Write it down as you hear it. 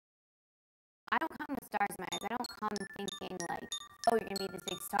I don't come with stars in my eyes. I don't come thinking like, oh, you're gonna be this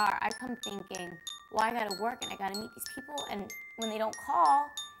big star. I come thinking, well, I gotta work and I gotta meet these people, and when they don't call,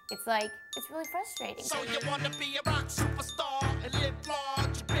 it's like, it's really frustrating. So you wanna be a rock superstar and live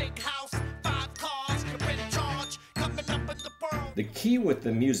large, big house, 5 cars, you're in charge, coming up in the world. The key with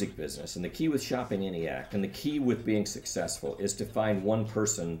the music business, and the key with shopping any act, and the key with being successful is to find one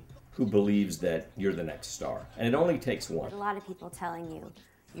person who believes that you're the next star. And it only takes one. A lot of people telling you,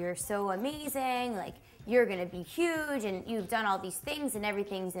 you're so amazing, like you're gonna be huge and you've done all these things and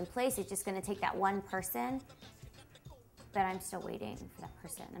everything's in place. It's just gonna take that one person. But I'm still waiting for that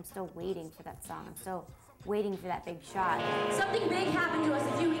person. I'm still waiting for that song. I'm still waiting for that big shot. Something big happened to us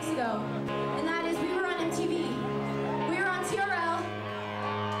a few weeks ago, and that is we were on MTV. We were on TRL,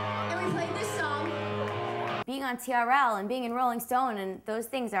 and we played this song. Being on TRL and being in Rolling Stone, and those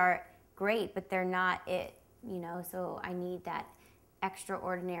things are great, but they're not it, you know? So I need that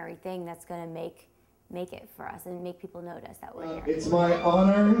extraordinary thing that's gonna make it for us and make people notice that we're here. It's my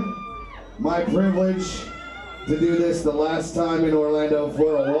honor, my privilege to do this the last time in Orlando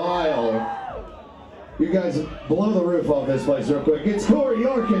for a while. You guys blow the roof off this place real quick. It's Cori,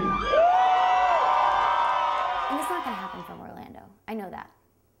 Yarckin. And it's not gonna happen from Orlando. I know that.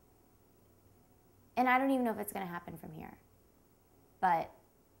 And I don't even know if it's gonna happen from here. But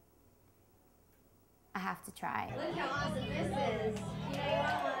I have to try. Look how awesome this is.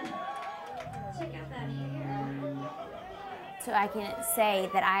 Check out that hair. So I can say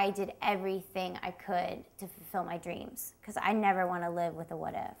that I did everything I could to fulfill my dreams, because I never want to live with a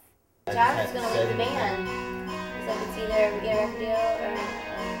what if. Travis is going to leave the band, so it's either we get a record deal or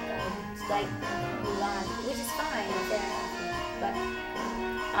like move on, which is fine. But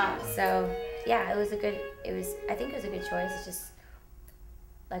so yeah, I think it was a good choice. It's just,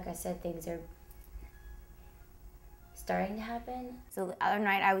 like I said, things are starting to happen. So the other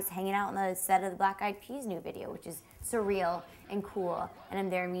night I was hanging out on the set of the Black Eyed Peas new video, which is surreal and cool, and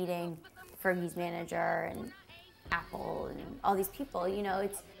I'm there meeting Fergie's manager and Apple and all these people. You know,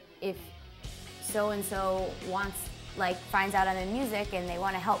 it's if so-and-so finds out I'm in music and they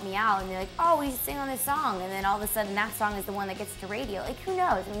want to help me out and they're like, oh, we should sing on this song, and then all of a sudden that song is the one that gets to radio. Like, who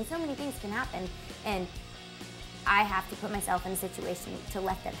knows? I mean, so many things can happen, and I have to put myself in a situation to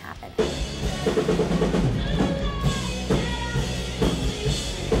let them happen.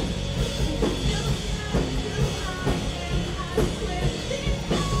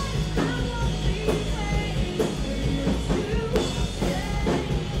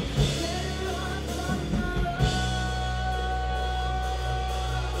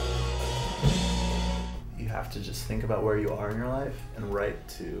 To just think about where you are in your life and write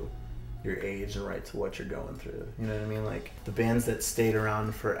to your age and write to what you're going through. You know what I mean? Like, the bands that stayed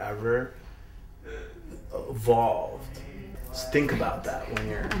around forever evolved. Just think about that when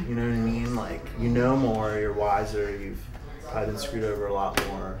you're, you know what I mean? Like, you know more, you're wiser, you've probably been screwed over a lot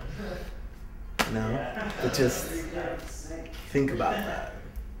more. You know? But just think about that.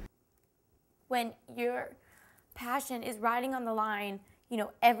 When your passion is riding on the line, you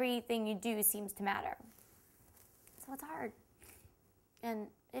know, everything you do seems to matter. So it's hard, and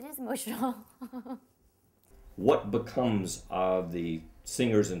it is emotional. What becomes of the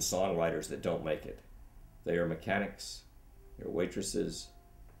singers and songwriters that don't make it? They are mechanics, they're waitresses,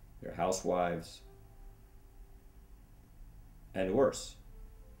 they're housewives, and worse.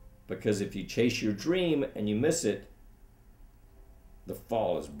 Because if you chase your dream and you miss it, the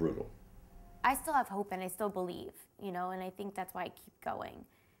fall is brutal. I still have hope and I still believe, you know, and I think that's why I keep going.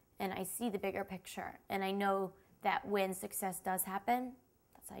 And I see the bigger picture, and I know that when success does happen,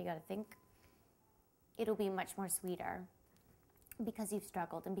 that's how you gotta think, it'll be much more sweeter because you've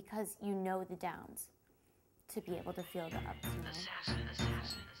struggled and because you know the downs to be able to feel the ups, you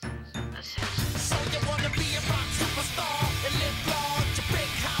know?